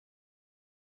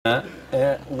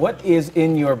What is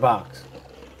in your box?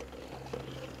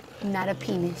 Not a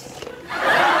penis.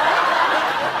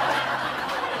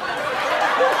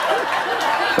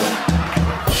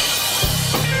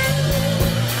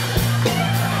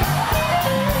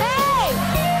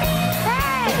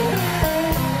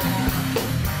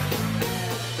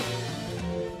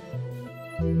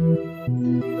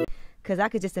 Because I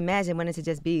could just imagine wanting to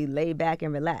just be laid back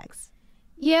and relax.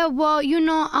 Yeah, well, you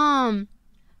know,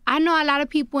 I know a lot of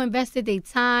people invested their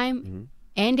time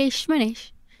and their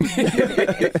shminish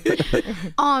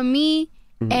on me,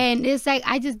 and it's like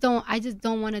I just don't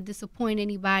want to disappoint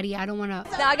anybody. I don't want to.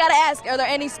 Now I gotta ask, are there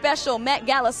any special Met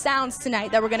Gala sounds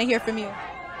tonight that we're gonna hear from you?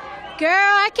 Girl,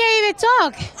 I can't even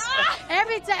talk.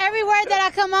 Every word that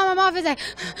I come out my mouth is like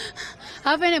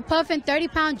huffing and puffing,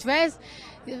 30-pound dress,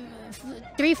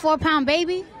 3-4 pound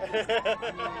baby.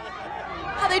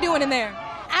 How they doing in there?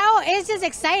 Oh, it's just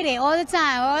exciting all the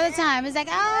time. It's like,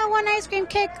 oh, I want an ice cream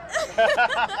kick.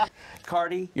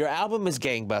 Cardi, your album is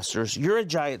gangbusters. You're a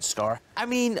giant star. I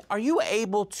mean, are you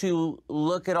able to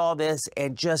look at all this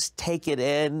and just take it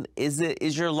in? Is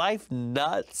your life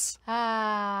nuts?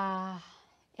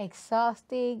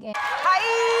 Exhausting. And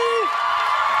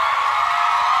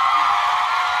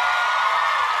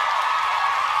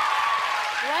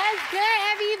what's good,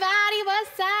 everybody?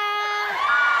 What's up?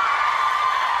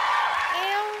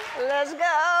 Let's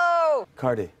go!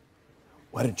 Cardi,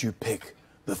 why did you pick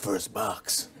the first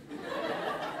box?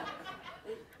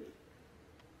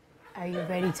 Are you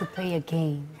ready to play a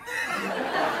game?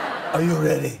 Are you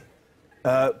ready?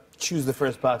 Choose the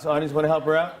first box. Audience, want to help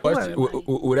her out?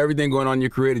 With everything going on in your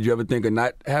career, did you ever think of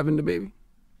not having the baby?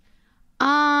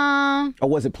 Or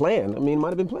was it planned? I mean, it might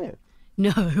have been planned.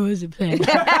 No, it wasn't planned. It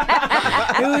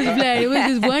wasn't planned. It was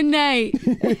just one night.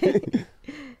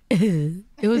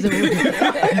 It was a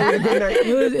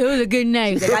good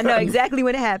night. Like, I know exactly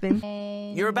when it happened.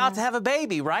 You're about to have a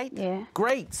baby, right? Yeah.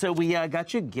 Great. So we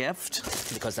got you a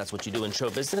gift, because that's what you do in show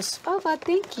business. Oh, well,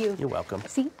 thank you. You're welcome.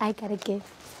 See, I got a gift.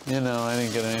 You know, I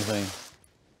didn't get anything.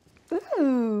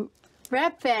 Ooh,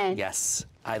 red pen. Yes.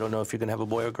 I don't know if you're going to have a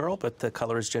boy or girl, but the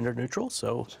color is gender neutral,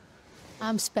 so...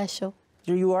 I'm special.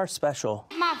 You are special.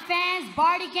 My fans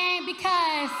Barty game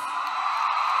because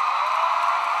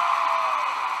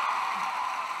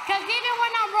even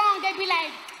when I'm wrong, they be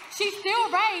like, she's still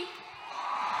right.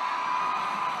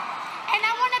 And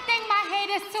I want to thank my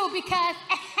haters too because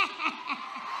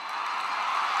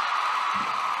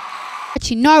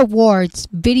Chinar Ward's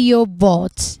video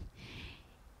vault.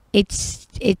 It's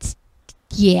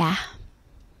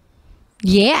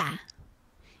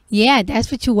yeah, that's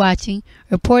what you're watching.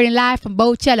 Reporting live from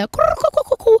Bochella.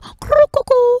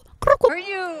 Are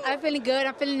you? I'm feeling good.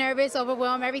 I'm feeling nervous,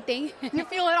 overwhelmed, everything. You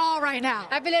feel it all right now.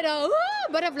 I feel it all,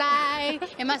 butterfly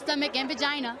in my stomach and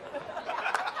vagina.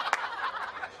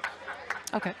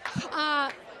 Okay.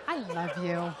 I love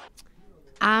you.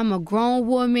 I'm a grown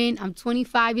woman. I'm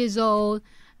 25 years old.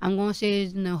 I'm going to say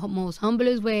it in the most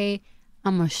humblest way.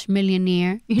 I'm a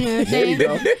schmillionaire. You know what I'm saying? There you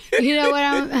go. You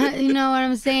know what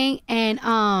I'm saying? And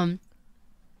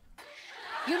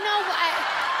you know what?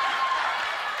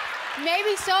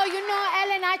 Maybe so. You know,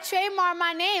 Ellen, I trademarked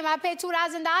my name. I paid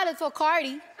 $2,000 for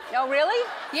Cardi. Oh, really?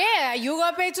 Yeah, you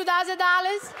gonna pay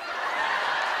 $2,000?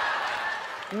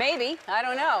 Maybe. I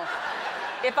don't know.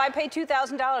 If I pay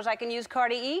 $2,000, I can use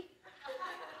Cardi E?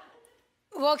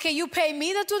 Well, can you pay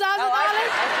me the $2,000?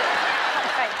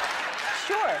 Okay.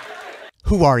 Sure.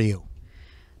 Who are you?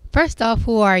 First off,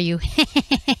 who are you?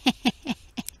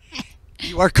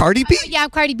 You are Cardi B? Yeah, I'm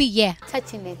Cardi B, yeah.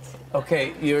 Touching it.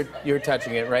 Okay, you're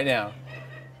touching it right now.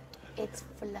 It's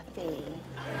fluffy.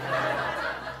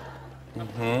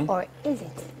 Or is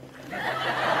it?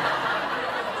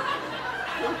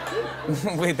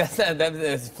 Wait, that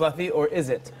is fluffy, or is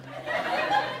it?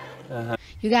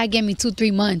 You gotta give me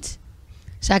 2-3 months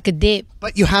so I could dip.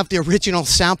 But you have the original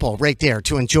sample right there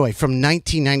to enjoy from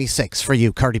 1996 for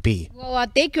you, Cardi B. Well, I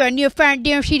think I need to find a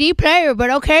damn CD player, but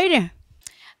okay then.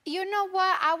 You know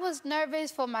what? I was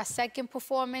nervous for my second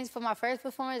performance. For my first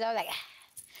performance, I was like,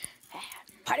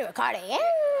 party with Cardi, yeah.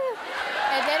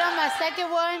 And then on my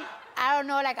second one, I don't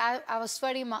know, like I was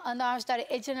sweating, my underarms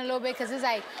started itching a little bit because it's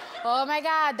like, oh my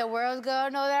God, the world's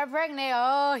gonna know that I'm pregnant.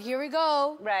 Oh, here we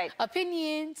go. Right.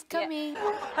 Opinions coming.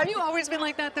 Have you always been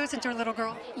like that though since you're a little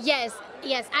girl? Yes.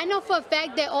 I know for a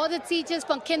fact that all the teachers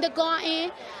from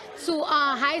kindergarten to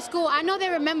high school, I know they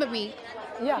remember me.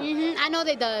 Yeah. I know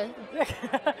they do.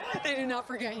 They do not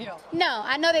forget you. No,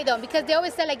 I know they don't because they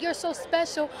always say like, you're so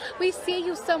special. We see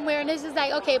you somewhere and it's just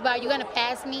like, okay, but are you gonna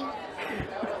pass me?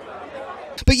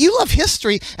 But you love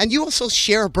history, and you also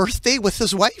share a birthday with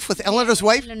his wife, with Eleanor's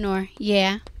wife. Eleanor,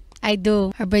 yeah. I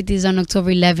do. Her birthday's on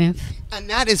October 11th. And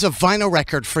that is a vinyl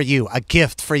record for you, a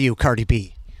gift for you, Cardi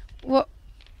B. What?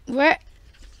 Where?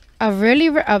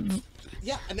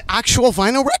 Yeah, an actual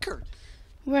vinyl record.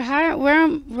 Where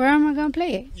am I gonna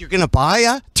play it? You're gonna buy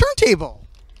a turntable.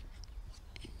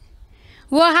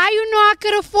 Well, how you know I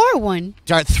could afford one?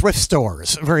 At thrift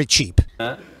stores, very cheap.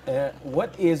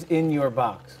 What is in your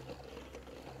box?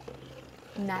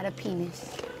 Not a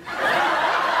penis.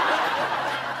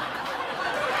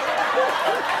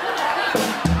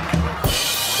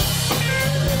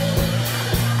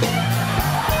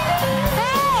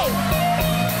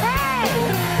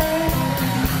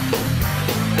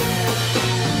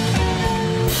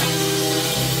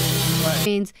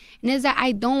 And it's that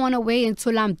I don't want to wait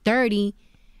until I'm 30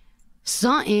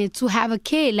 something to have a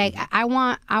kid. Like I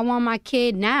want my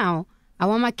kid now. I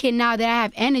want my kid now that I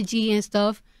have energy and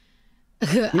stuff. I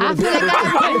really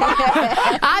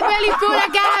feel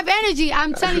like I have energy.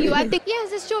 I'm telling you. I think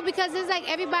yes, it's true because it's like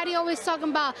everybody always talking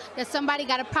about that somebody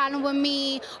got a problem with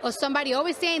me or somebody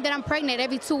always saying that I'm pregnant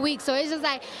every 2 weeks. So it's just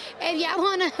like if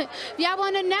y'all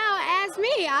wanna now ask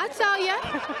me, I'll tell you.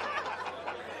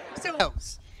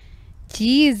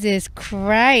 Jesus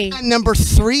Christ. And number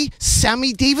 3,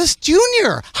 Sammy Davis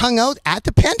Jr. hung out at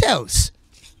the Penthouse.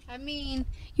 I mean,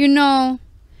 you know,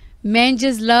 men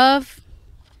just love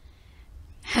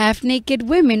half-naked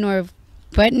women or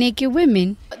butt-naked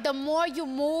women. The more you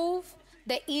move,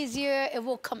 the easier it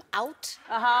will come out.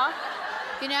 Uh-huh.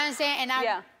 You know what I'm saying? And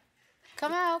yeah.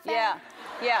 Come out. Fam. Yeah,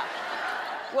 yeah.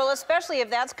 Well, especially if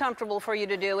that's comfortable for you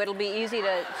to do, it'll be easy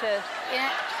to...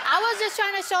 Yeah. I was just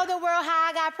trying to show the world how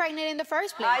I got pregnant in the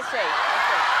first place. I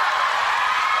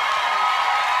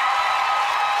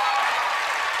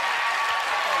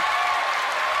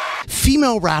see.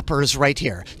 Female rappers right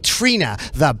here. Trina,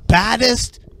 the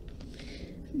baddest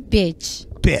bitch.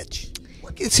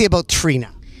 What can you say about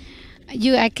Trina?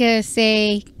 I could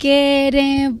say, get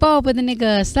involved with a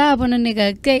nigga, slap on a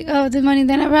nigga, take all the money,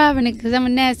 then I rob a nigga, because I'm a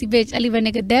nasty bitch. I leave a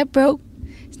nigga that broke,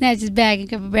 snatch his bag, and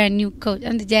give a brand new coat.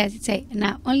 I'm the jazzy type, and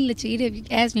I only let you eat it if you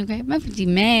ask me, okay? My bitch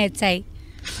mad tight.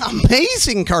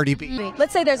 Amazing, Cardi B.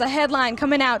 Let's say there's a headline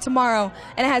coming out tomorrow,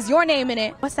 and it has your name in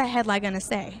it. What's that headline gonna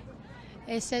say?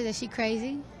 It says that she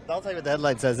crazy. I'll tell you what the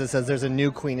headline says. It says there's a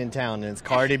new queen in town, and it's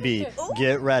Cardi B.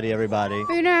 Get ready, everybody.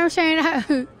 You know what I'm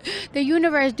saying? The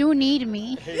universe do need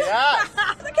me. Yeah.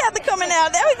 Look at the coming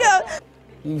out. There we go.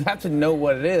 You have to know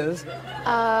what it is.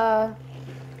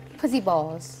 Pussy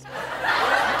balls.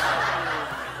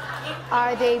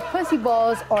 Are they pussy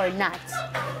balls or not?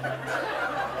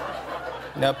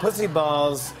 Now, pussy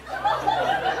balls.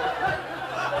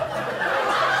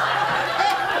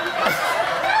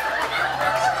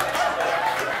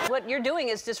 What you're doing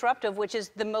is disruptive, which is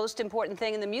the most important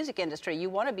thing in the music industry. You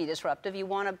want to be disruptive. You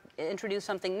want to introduce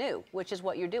something new, which is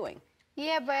what you're doing.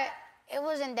 Yeah, but it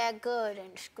wasn't that good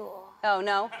in school. Oh,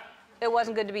 no? It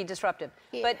wasn't good to be disruptive.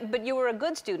 Yeah. But you were a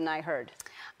good student, I heard.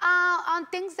 On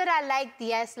things that I liked,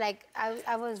 yes. Like,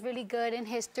 I was really good in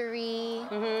history.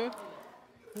 Mm-hmm.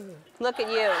 Look at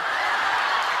you.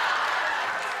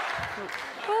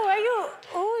 Who are you?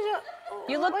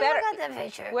 You look where better. You got that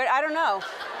picture? Where, I don't know.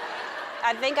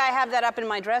 I think I have that up in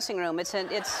my dressing room. I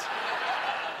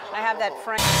have that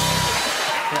frame.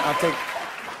 Yeah, I'll take.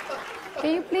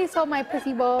 Can you please hold my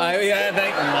pussy ball? I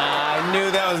knew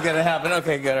that was gonna happen.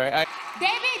 Okay, good. All right. They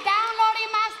be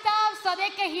downloading my stuff so they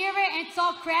can hear it and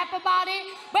talk crap about it,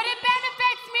 but it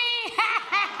benefits me.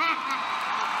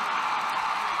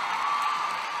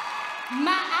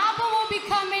 My album will be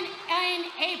coming in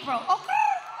April. Okay.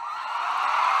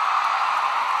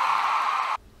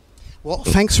 Well,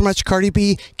 thanks so much, Cardi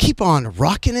B. Keep on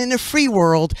rocking in the free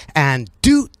world and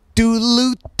do. Do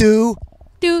do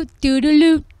do do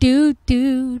do do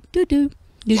do do do.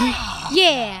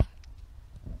 Yeah.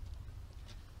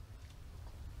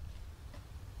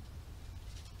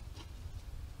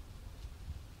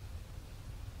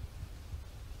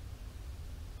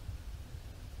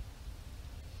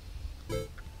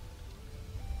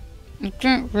 I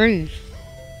can't breathe.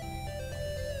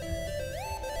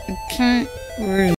 I can't breathe.